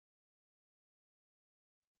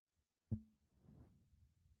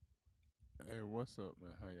Hey, what's up,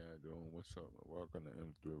 man? How y'all doing? What's up, man? Welcome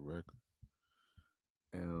to M3 Record.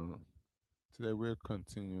 And today we're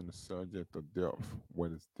continuing the subject of death.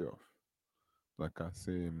 What is death? Like I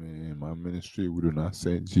said, man, in my ministry, we do not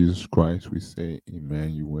say Jesus Christ, we say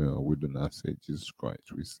Emmanuel. We do not say Jesus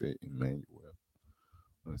Christ, we say Emmanuel.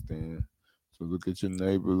 Understand? So look at your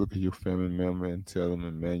neighbor, look at your family member, and tell them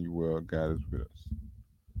Emmanuel, God is with us.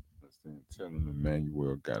 Understand? Tell them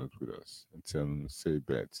Emmanuel, God is with us. And tell them to say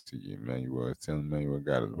back to you, Emmanuel. Tell them Emmanuel,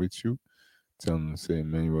 God is with you. Tell them to say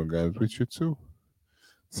Emmanuel, God is with you too.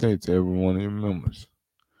 Say it to every one of your members.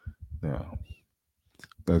 Now,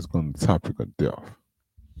 let's go on the topic of death.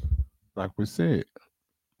 Like we said,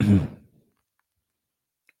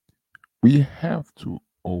 we have to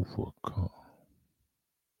overcome.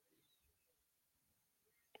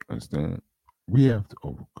 Understand? We have to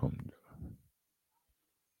overcome death.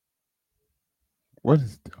 What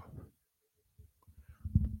is death?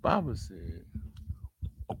 The Bible said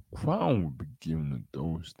a crown will be given to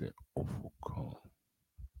those that overcome.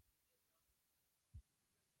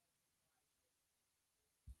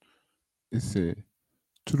 It said,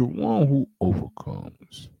 to the one who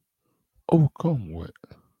overcomes. Overcome what?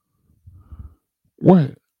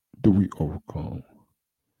 What do we overcome?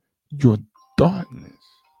 Your darkness.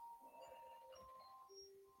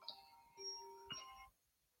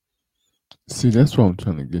 See, that's what I'm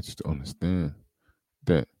trying to get you to understand.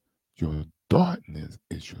 That your darkness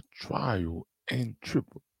is your trial and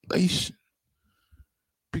tribulation.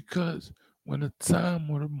 Because when the time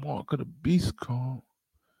or the mark of the beast come,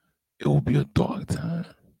 it will be a dark time.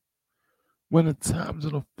 When the times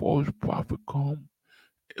of the false prophet come,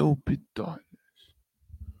 it will be darkness.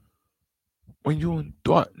 When you're in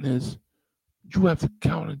darkness, you have to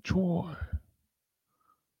count a joy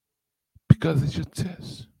because it's your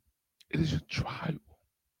test. It is your trial.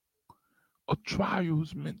 A trial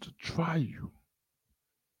is meant to try you.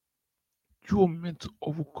 You are meant to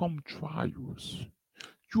overcome trials.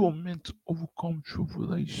 You are meant to overcome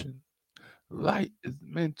tribulation. Light is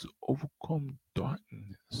meant to overcome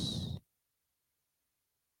darkness.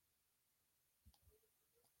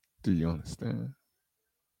 Do you understand?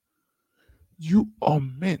 You are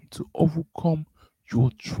meant to overcome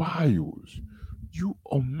your trials. You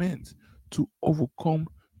are meant to overcome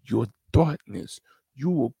your darkness. You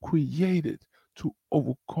were created to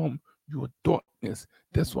overcome your darkness.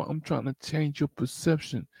 That's why I'm trying to change your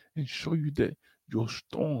perception and show you that your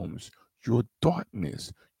storms, your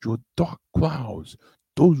darkness, your dark clouds,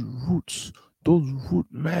 those roots, those root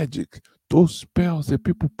magic, those spells that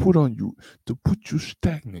people put on you to put you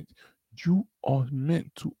stagnant, you are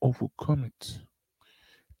meant to overcome it.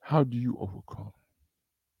 How do you overcome?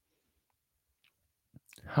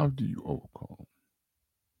 How do you overcome?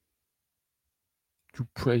 You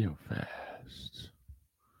pray and fast.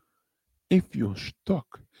 If you're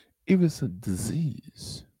stuck, if it's a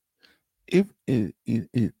disease, if it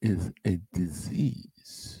is a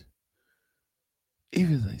disease, if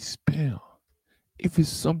it's a spell, if it's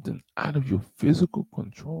something out of your physical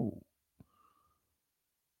control,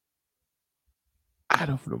 out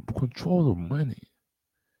of the control of money,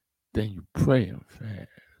 then you pray and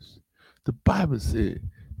fast. The Bible said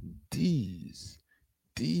these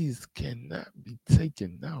these cannot be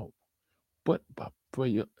taken out but by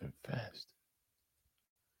prayer and fasting.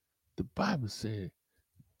 The Bible said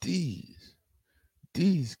these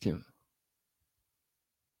these can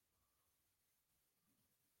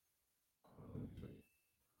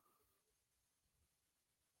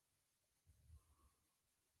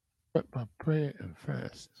but by prayer and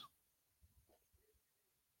fasting.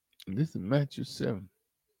 And this is Matthew 7.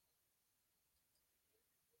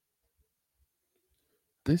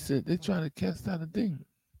 They said they try to cast out a demon.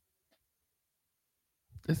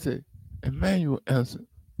 They said, Emmanuel answered,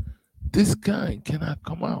 this kind cannot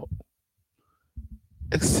come out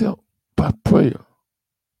except by prayer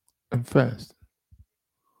and fasting.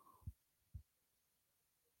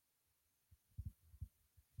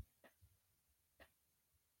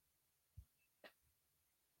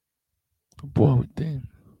 Boy with demons.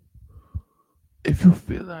 If you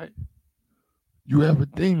feel like you have a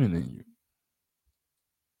demon in you,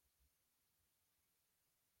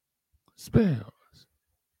 spells,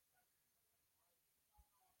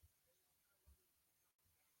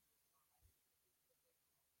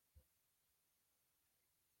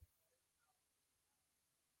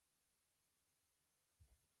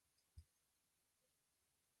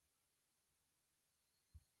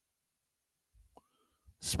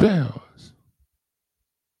 spells.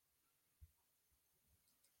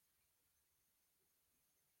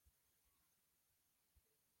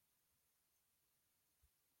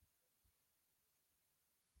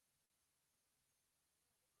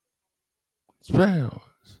 Spells,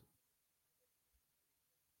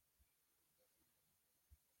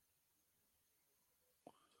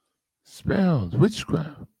 spells,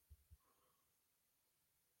 witchcraft.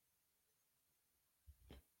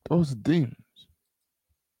 Those are demons.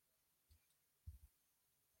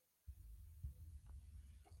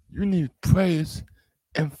 You need prayers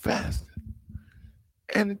and fasting.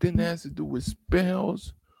 Anything that has to do with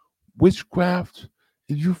spells, witchcraft,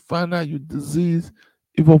 if you find out your disease,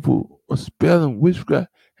 if of a spell and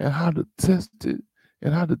witchcraft, and how to test it,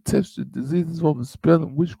 and how to test the diseases of a spell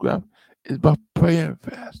and witchcraft is by prayer and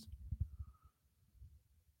fast.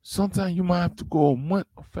 Sometimes you might have to go a month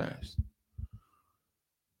of fast.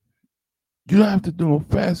 You don't have to do no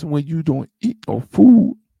fasting when you don't eat no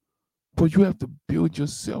food, but you have to build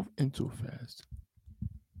yourself into a fast.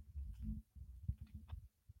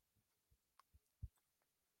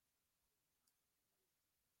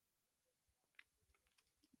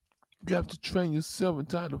 You have to train yourself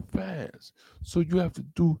into how to fast. So you have to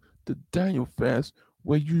do the Daniel fast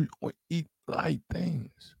where you eat light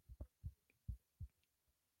things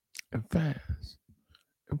and fast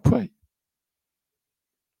and pray.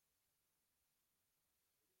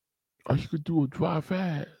 Or you could do a dry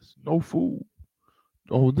fast, no food,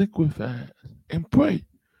 or liquid fast, and pray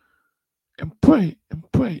and pray and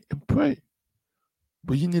pray and pray.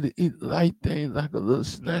 But you need to eat light things like a little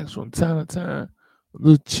snacks from time to time, a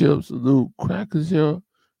little chips, a little crackers here. You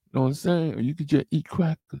know what I'm saying? Or you could just eat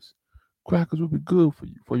crackers. Crackers would be good for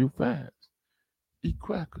you, for your fast. Eat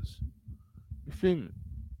crackers. You feel me?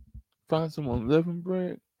 Find some unleavened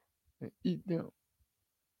bread and eat them.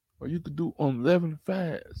 Or you could do unleavened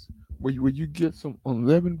fast, where you get some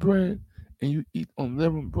unleavened bread and you eat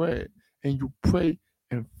unleavened bread and you pray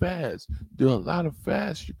and fast. There are a lot of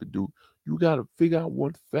fasts you could do. You got to figure out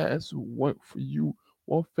what fast will work for you,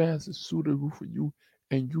 what fast is suitable for you,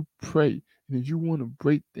 and you pray. And if you want to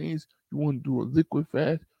break things, you want to do a liquid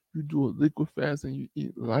fast, you do a liquid fast and you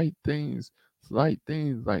eat light things like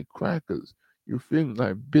crackers. You feel me?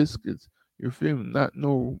 Like biscuits. You feel me? Not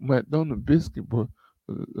no McDonald's biscuit, but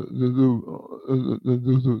the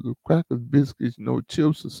crackers, biscuits, no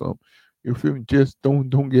chips or something. You feel me? Just don't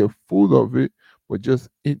get full of it, but just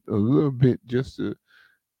eat a little bit just to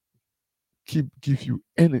give you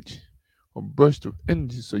energy, a burst of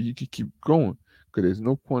energy, so you can keep going. Because there's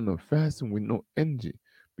no point of fasting with no energy,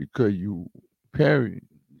 because you parry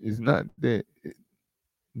is not that.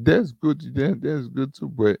 That's good. That's good too,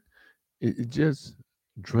 but it just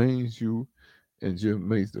drains you and just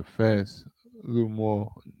makes the fast a little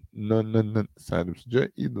more none side of just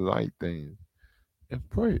eat light things and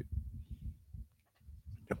pray.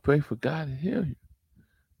 And pray for God to heal you.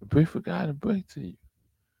 And pray for God to break to you.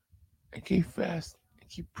 And keep fasting and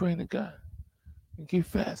keep praying to God. And keep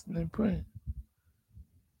fasting and praying.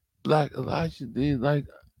 Like Elijah did, but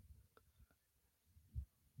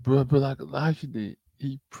like Elijah did,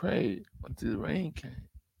 he prayed until the rain came.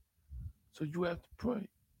 So you have to pray.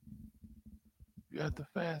 You have to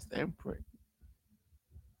fast and pray.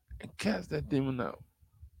 And cast that demon out.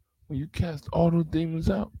 When you cast all those demons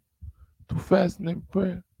out through fasting and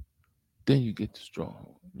prayer, then you get the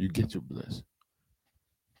stronghold. You get your blessing.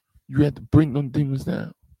 You have to bring them demons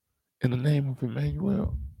down in the name of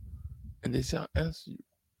Emmanuel, and they shall answer you.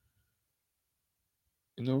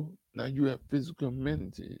 Now you have physical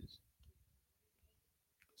amenities.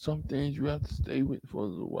 Some things you have to stay with for a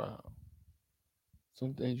little while.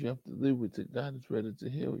 Some things you have to live with till God is ready to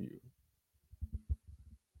heal you.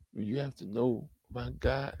 You have to know about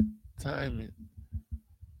God timing,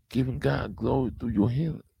 giving God glory through your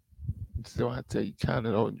healing. So I tell you, count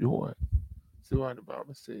it all joy. See what the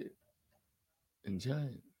Bible said in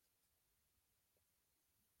James.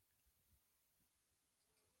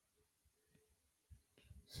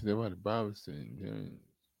 See what the Bible said in James.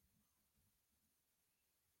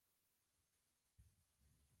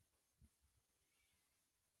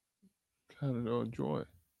 Count it all joy.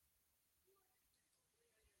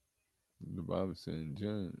 The Bible said in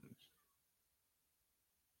James.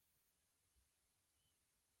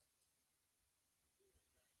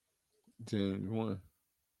 James 1.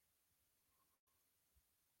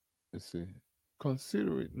 It said,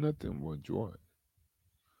 consider it nothing but joy,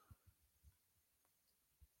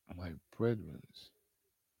 my brethren,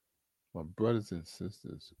 my brothers and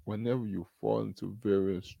sisters, whenever you fall into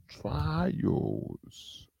various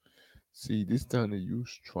trials. See, this time they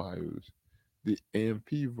use trials. The AMP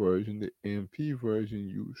version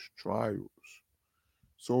use trials.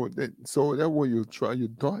 So that what your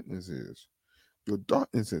darkness is. Your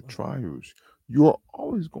darkness is trials. You're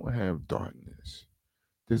always gonna have darkness.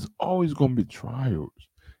 There's always gonna be trials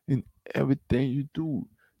in everything you do.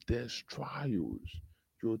 There's trials.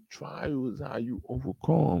 Your trials are you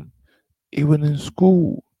overcome. Even in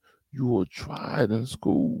school, you were tried in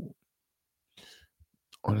school.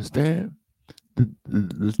 Understand?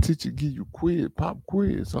 The teacher gives you quiz, pop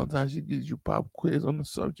quiz. Sometimes she gives you pop quiz on the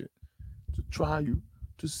subject to try you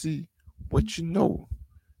to see what you know.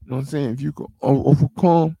 You know what I'm saying? If you can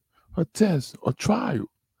overcome a test or trial.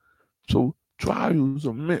 So trials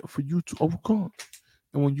are meant for you to overcome.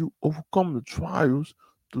 And when you overcome the trials,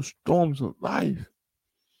 the storms of life,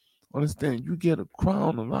 understand you get a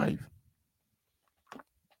crown of life.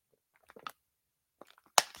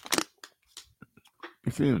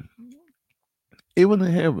 You feel me? Even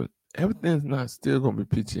in heaven, everything's not still gonna be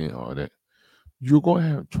peachy and all that. You're gonna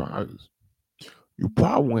have trials. You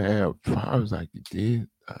probably won't have trials like you did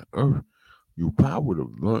on earth. You probably would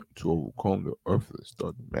have learned to overcome the earthly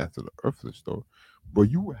stuff, to master the earthly stuff,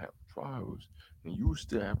 but you will have trials, and you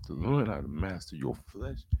still have to learn how to master your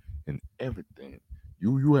flesh and everything.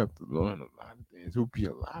 You have to learn a lot of things. It will be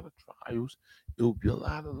a lot of trials. It will be a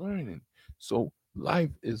lot of learning. So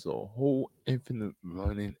life is a whole infinite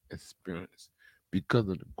learning experience because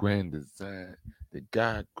of the grand design that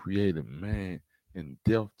God created man and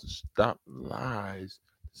death to stop lies,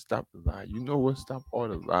 to stop the lie. You know what? Stop all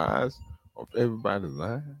the lies of everybody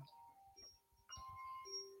lying.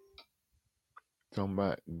 Talking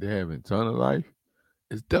about they have eternal life.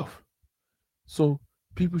 It's death. So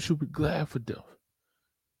people should be glad for death.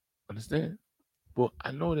 Understand? But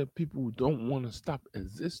I know that people who don't want to stop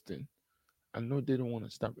existing, I know they don't want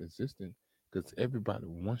to stop existing because everybody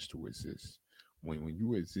wants to exist. When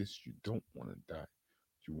you exist, you don't want to die.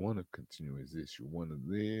 You want to continue to exist. You want to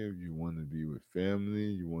live. You want to be with family.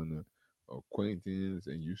 You want to acquaintance,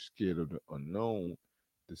 and you're scared of the unknown,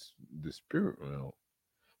 the spirit realm.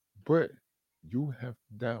 But you have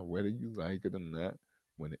to die, whether you like it or not.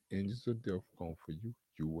 When the angels of death come for you,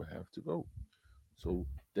 you will have to go. So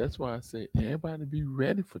that's why I say everybody be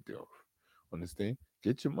ready for death. Understand?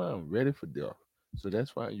 Get your mind ready for death. So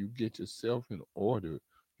that's why you get yourself in order.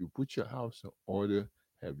 You put your house in order,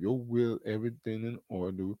 have your will, everything in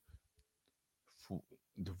order. F-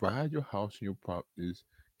 Divide your house and your properties,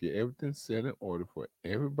 get everything set in order for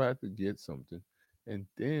everybody to get something. And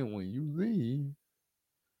then when you leave,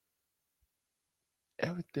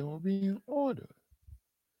 everything will be in order.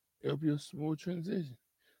 It'll be a smooth transition.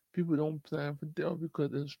 People don't plan for death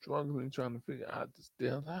because they're struggling trying to figure out how to stay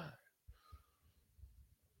alive.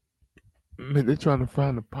 Man, they're trying to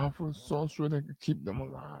find a powerful sorcerer that can keep them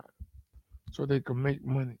alive so they can make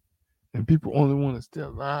money. And people only want to stay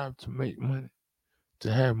alive to make money,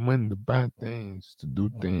 to have money to buy things, to do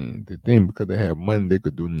things. They think because they have money, they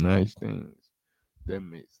could do nice things. That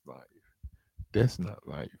makes life. That's not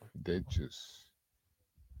life. That just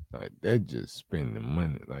spending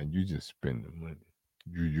money. Like you just spending money.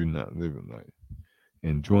 You're not living life.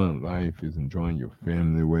 Enjoying life is enjoying your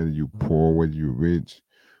family, whether you poor, whether you rich.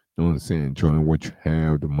 You know what I'm saying? Enjoying what you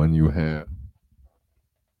have, the money you have.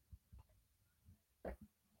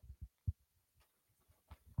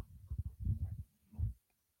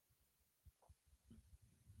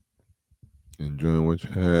 Enjoying what you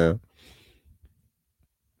have.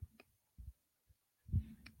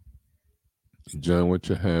 Enjoying what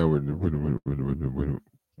you have with the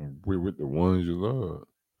ones you love.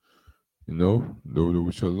 You know, those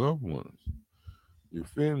with your loved ones. You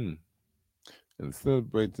feel me? And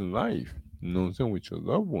celebrating life. You know what I'm saying? With your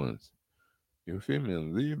loved ones. You feel me?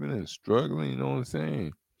 And living and struggling. You know what I'm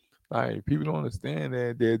saying? Like people don't understand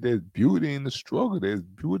that there's beauty in the struggle. There's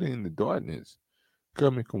beauty in the darkness.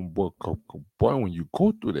 Coming boy, when you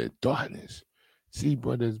go through that darkness, see,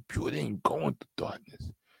 bro, there's beauty in going through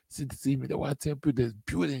darkness. See, me, that's why I tell people there's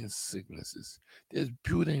beauty in sicknesses, there's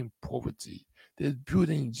beauty in poverty, there's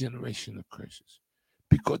beauty in generational curses,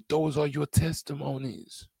 because those are your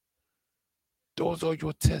testimonies. Those are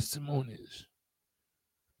your testimonies.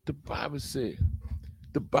 The Bible said,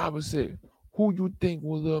 the Bible said, who you think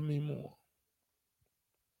will love me more?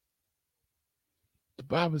 The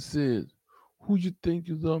Bible says, who you think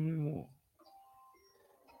you love me more?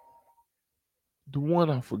 The one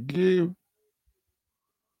I forgive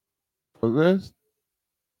or less?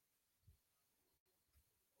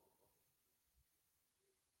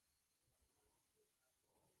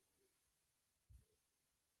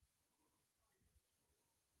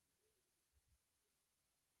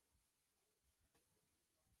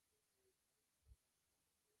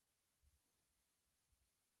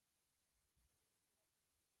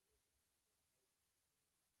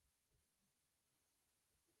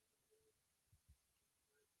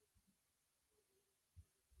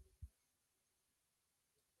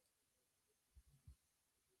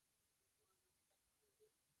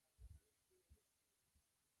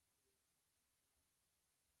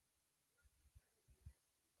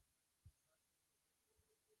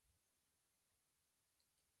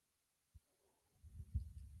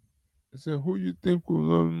 I said, who you think will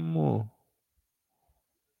love him more?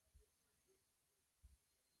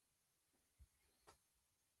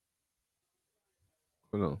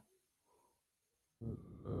 Hold on.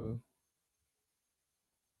 Uh,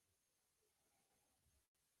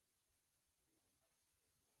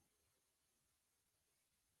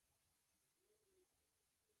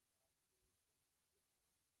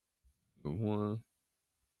 the one.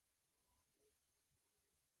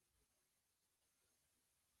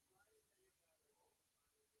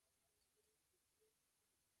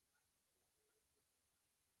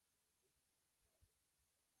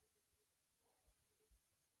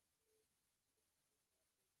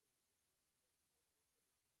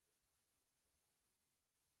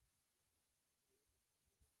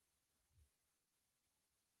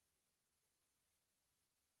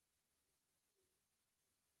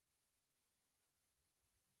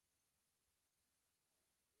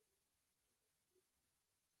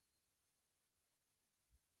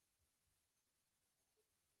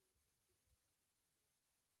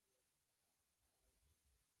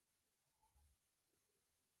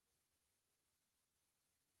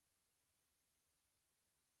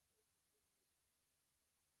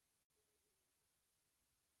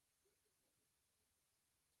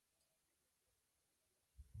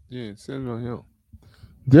 Yeah, it says right here.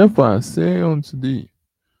 Therefore I say unto thee,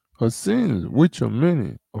 her sins, which are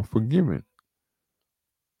many, are forgiven,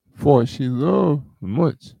 for she loved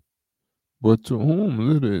much. But to whom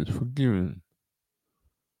little is forgiven,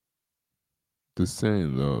 the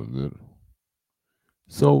same love little.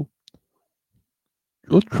 So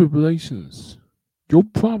your tribulations, your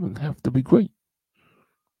problems have to be great.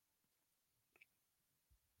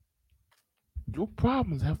 Your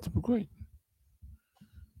problems have to be great.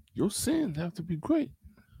 Your sins have to be great.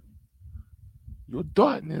 Your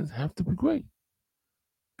darkness have to be great.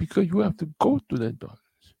 Because you have to go through that darkness.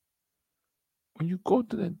 When you go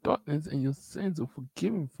through that darkness and your sins are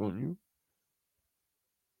forgiven from you,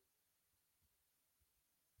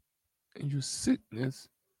 and your sickness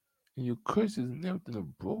and your curses and everything are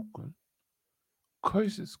broken,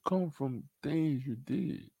 curses come from things you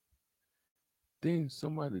did, things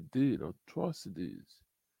somebody did, atrocities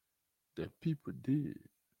that people did.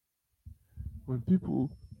 When people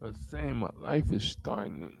are saying my life is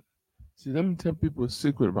starting, see, let me tell people a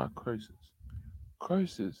secret about curses.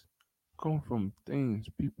 Curses come from things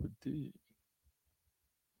people did.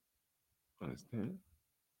 Understand?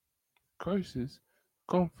 Curses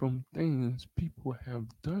come from things people have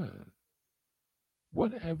done.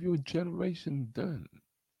 What have your generation done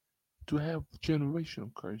to have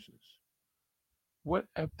generational curses? What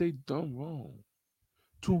have they done wrong?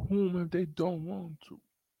 To whom have they done wrong to?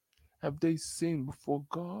 Have they sinned before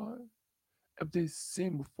God? Have they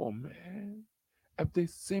sinned before man? Have they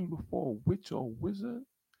sinned before a witch or a wizard?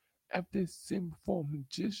 Have they sinned before a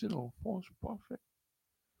magician or a false prophet?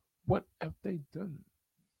 What have they done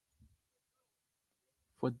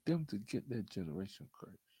for them to get their generation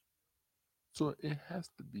curse? So it has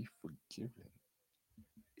to be forgiven.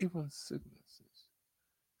 Even sicknesses.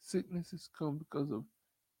 Sicknesses come because of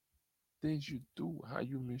things you do, how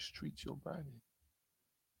you mistreat your body.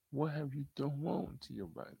 What have you done wrong to your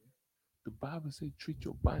body? The Bible says treat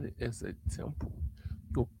your body as a temple.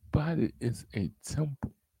 Your body is a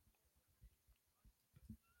temple.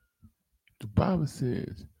 The Bible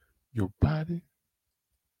says your body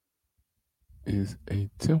is a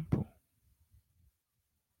temple.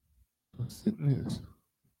 So sickness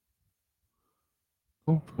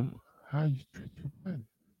come from how you treat your body.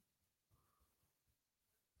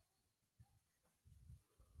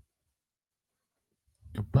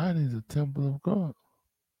 Your body is a temple of God.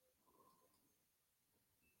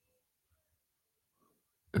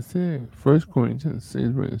 It said 1 Corinthians 6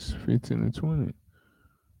 verse 15 and 20.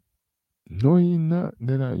 Know ye not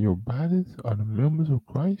that your bodies are the members of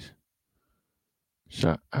Christ?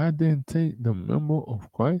 Shall I then take the member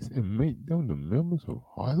of Christ and make them the members of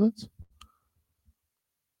harlots?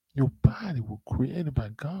 Your body was created by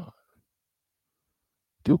God.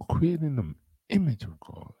 You're created in the image of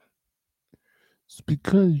God. It's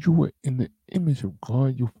because you were in the image of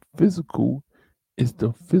God, your physical is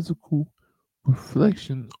the physical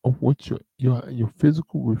reflection of what your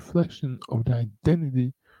physical reflection of the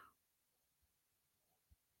identity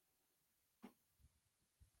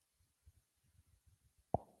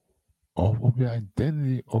of the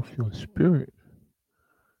identity of your spirit.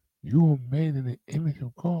 You were made in the image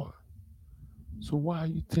of God. So why are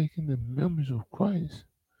you taking the members of Christ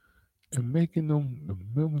and making them the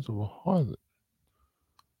members of a harlot,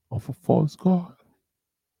 of a false god?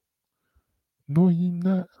 Know ye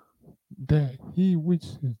not that he which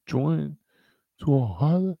is joined To a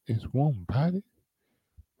harlot is one body,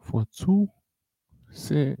 for two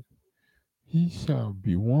said, he shall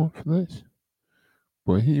be one flesh,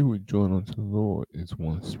 but he who joined unto the Lord is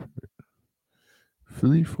one spirit.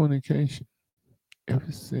 Flee fornication.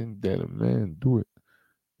 Every sin that a man doeth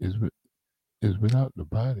is is without the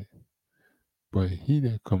body, but he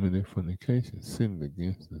that committeth fornication sinned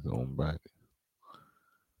against his own body.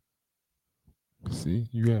 See,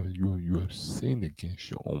 you have sinned against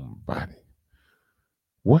your own body.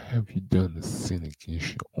 What have you done to sin against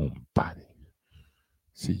your own body?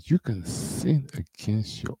 See, you can sin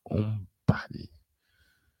against your own body.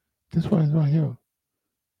 This one is right here.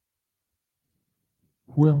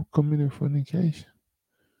 Whoever committed fornication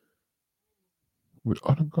with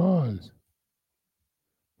other gods,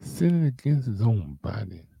 sinning against his own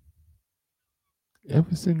body.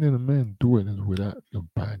 Every sin that a man doeth is without the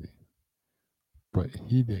body. But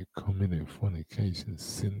he that committed fornication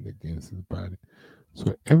sinned against his body.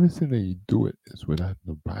 So everything that you do it is without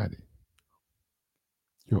the body.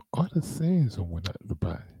 Your other sins are without the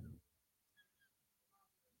body.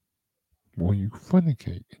 When you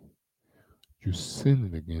fornicate, you're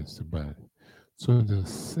sinning against the body. So the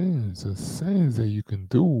sins that you can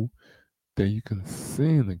do that you can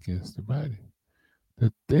sin against the body.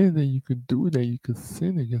 The things that you can do that you can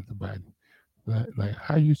sin against the body. Like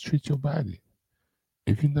how you treat your body.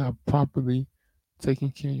 If you're not properly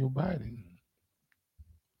taking care of your body,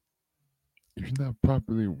 if you're not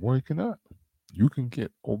properly working out, you can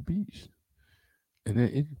get obese. And then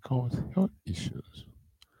it can cause health issues.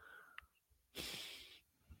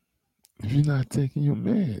 If you're not taking your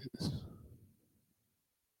meds,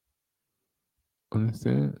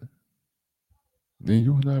 understand? Then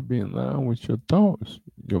you will not be in line with your thoughts,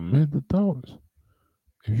 your mental thoughts.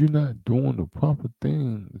 If you're not doing the proper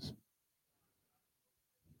things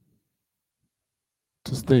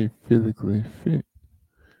to stay physically fit,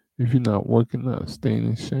 if you're not working out, staying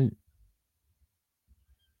in shape.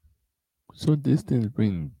 So these things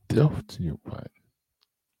bring death to your body.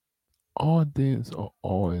 All these are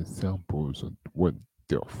all examples of what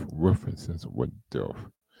death, references what death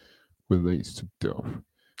relates to death,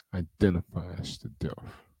 identifies to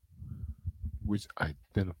death, which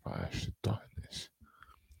identifies to darkness,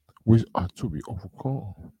 which are to be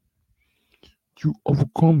overcome. You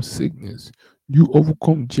overcome sickness. You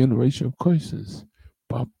overcome generational curses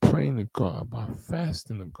by praying to God, by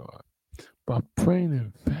fasting to God, by praying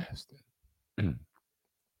and fasting.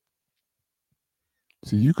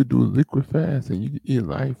 See, you could do a liquid fast and you could eat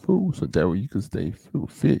light food so that way you can stay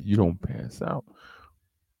fit. You don't pass out.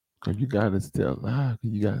 Because you got to stay alive.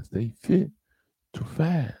 You got to stay fit to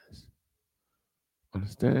fast.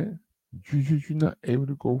 Understand? You're not able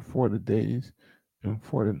to go 40 days and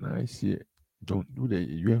 40 nights yet. Don't do that.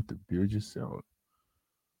 You have to build yourself.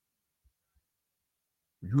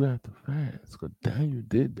 You have to fast. Because Daniel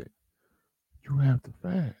did that. You have to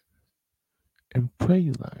fast. And pray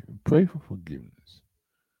your life. And pray for forgiveness.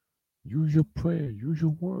 Use your prayer. Use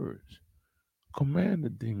your words. Command the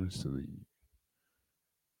demons to leave.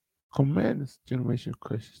 Command this generation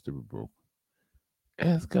curses to be broken.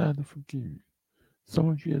 Ask God to forgive you. Some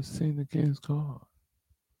of you have sinned against God.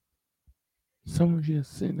 Some of you have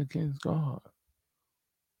sinned against God.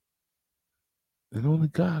 And only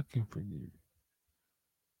God can forgive you.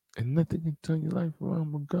 And nothing can turn your life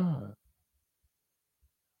around but God.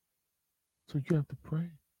 So you have to pray.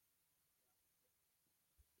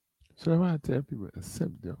 So that's why I tell people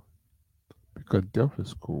accept death. Because death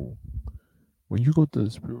is cool. When you go to the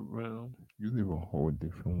spirit realm, you live a whole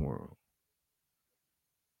different world.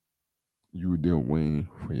 You there waiting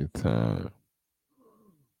for your time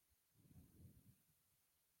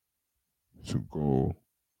to go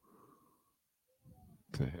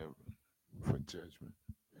to heaven for judgment.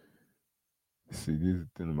 See, this is the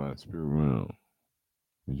thing about the spirit realm.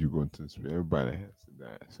 When you go into the spirit, everybody has to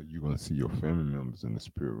die. So you're gonna see your family members in the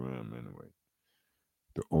spirit realm anyway.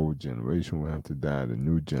 The old generation will have to die. The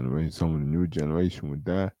new generation, some of the new generation will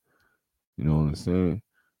die. You know what I'm saying?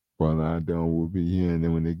 While a lot of them will be here, and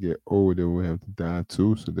then when they get old, they will have to die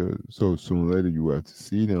too. So sooner or later you have to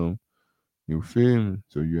see them. You feel me?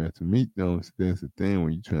 So you have to meet them. So that's the thing.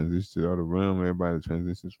 When you transition to the other realm, everybody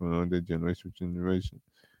transitions from another generation to generation.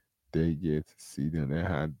 They get to see them. That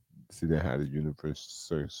how the universe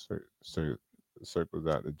circles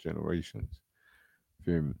out the generations.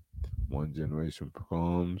 Feel me? One generation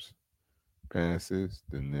comes, passes,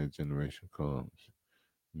 the next generation comes.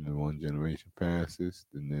 And then one generation passes,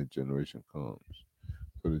 the next generation comes.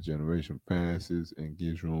 So the generation passes and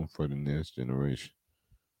gives room for the next generation.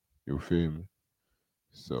 You feel me?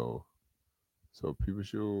 So so people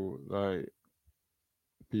should like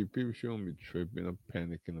People shouldn't be tripping or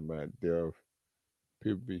panicking about death.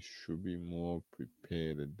 Should be more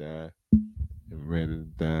prepared to die and ready to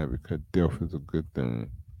die because death is a good thing.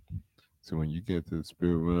 So when you get to the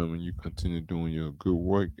spirit realm and you continue doing your good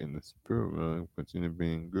work in the spirit realm, continue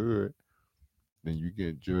being good, then you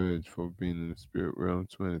get judged for being in the spirit realm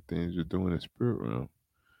too, and the things you're doing in the spirit realm.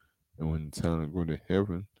 And when it's time to go to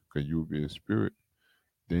heaven, because you'll be a spirit,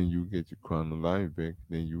 then you get your crown of life back.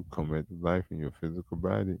 Then you come back to life in your physical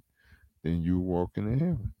body. Then you walk into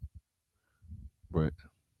heaven. But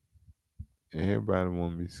everybody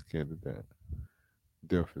won't be scared of that.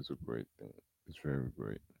 Death is a great thing. It's very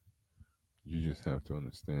great. You just have to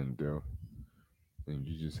understand death, and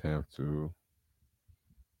you just have to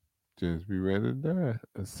just be ready to die.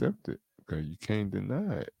 Accept it, because you can't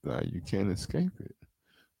deny it. Like you can't escape it.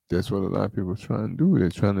 That's what a lot of people try and do. They're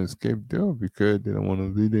trying to escape death because they don't want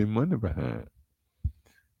to leave their money behind.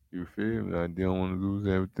 You feel me? Like they don't want to lose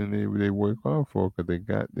everything they work hard for because they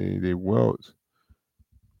got their wealth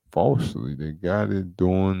falsely. They got it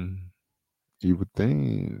doing evil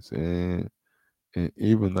things and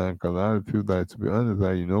even like a lot of people, like to be honest,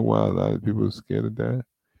 like you know why a lot of people are scared of that?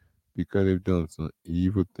 Because they've done some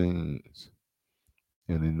evil things.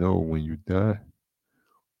 And they know when you die,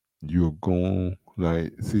 you're going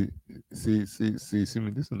like see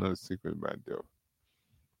me, this is another secret about death.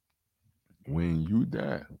 When you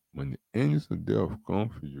die, when the angels of death come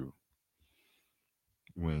for you,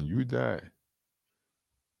 when you die,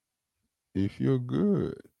 if you're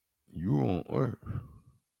good, you on earth.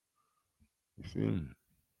 You feel me?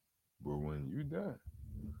 But when you die,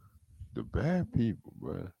 the bad people,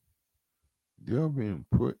 bro, they're being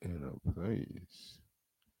put in a place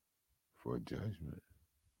for judgment.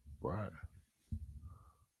 Why?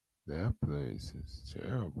 That place is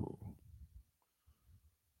terrible.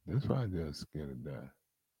 That's why they're scared to die.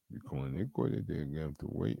 Because when they go there, they're going to have to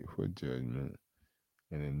wait for judgment.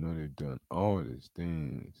 And they know they've done all these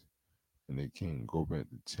things. And they can't go back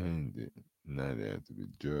to change it. Now they have to be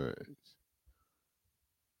judged.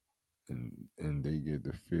 And they get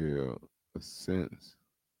to feel a sense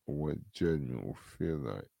of what judgment will feel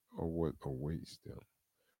like or what awaits them.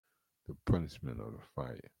 The punishment of the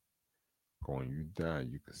fire. When you die,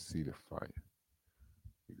 you can see the fire.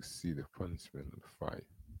 You can see the punishment of the fire.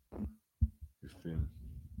 You feel me?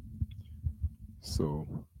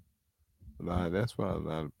 So that's why a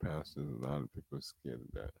lot of pastors, a lot of people are scared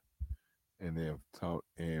of that. And they have taught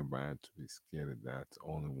everybody to be scared of that, to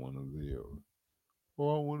only want to live.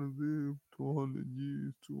 Oh, I want to live 200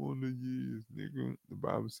 years, 200 years, nigga. The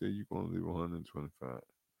Bible says you're going to live 125.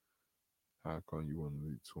 How come you want to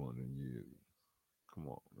live 200 years? Come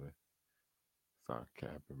on, man. Stop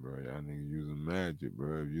capping, bro. Y'all niggas using magic,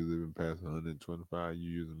 bro. If you living past 125, you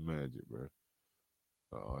using magic, bro.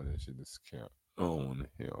 All that shit is cap. I don't want to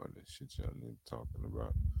hear all that shit y'all niggas talking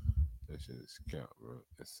about. That shit is cap, bro.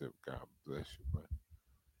 Except God bless you, bro.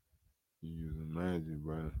 You using magic,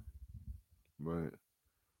 bro. But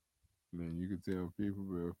man, you can tell people,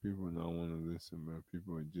 bro. People don't want to listen, bro.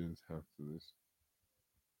 People just have to listen.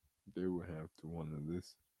 They would have to want to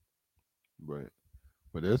listen.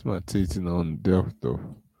 But that's my teaching on death,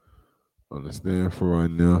 though. Understand for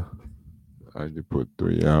right now. I just put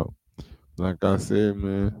 3 out. Like I said,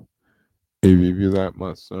 man. If you like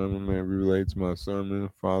my sermon, man, relate to my sermon,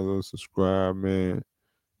 follow, subscribe, man.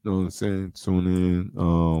 Know what I'm saying? Tune in.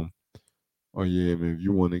 Oh yeah, man. If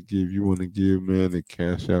you want to give, man. The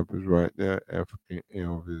Cash App is right there. African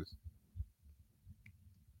Elvis.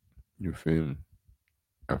 You feel me?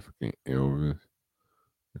 African Elvis.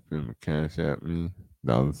 You feel me? Cash App me.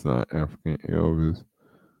 $ African Elvis.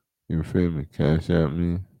 You feel me? Cash App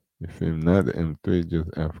me. You feel me? Not the M3, just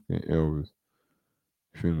African Elvis.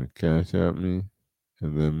 You feel me? Cash App me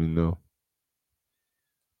and let me know.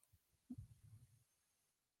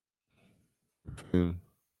 You feel me?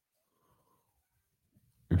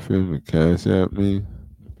 You feel me? Cash App me.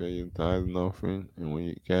 Pay your tithes and offering. And when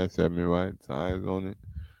you cash app me, right tithes on it,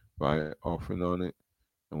 right offering on it.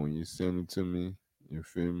 And when you send it to me, you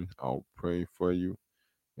feel me? I'll pray for you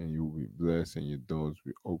and you will be blessed and your doors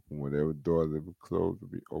will be open. Whatever doors that were closed will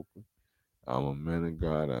be open. I'm a man of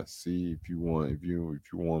God. I see if you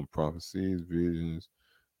want prophecies, visions,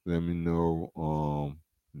 let me know.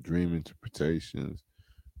 Dream interpretations,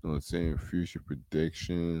 you know what I'm saying, future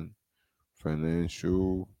prediction,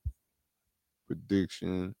 financial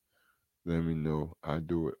prediction. Let me know. I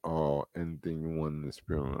do it all. Anything you want in the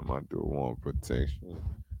spirit realm, I do it. Want protection,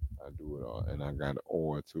 I do it all. And I got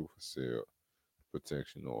oil too for sale.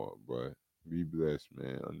 Protection oil. But be blessed,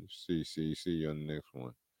 man. See you on the next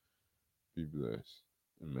one. Be blessed.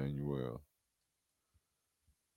 Emmanuel.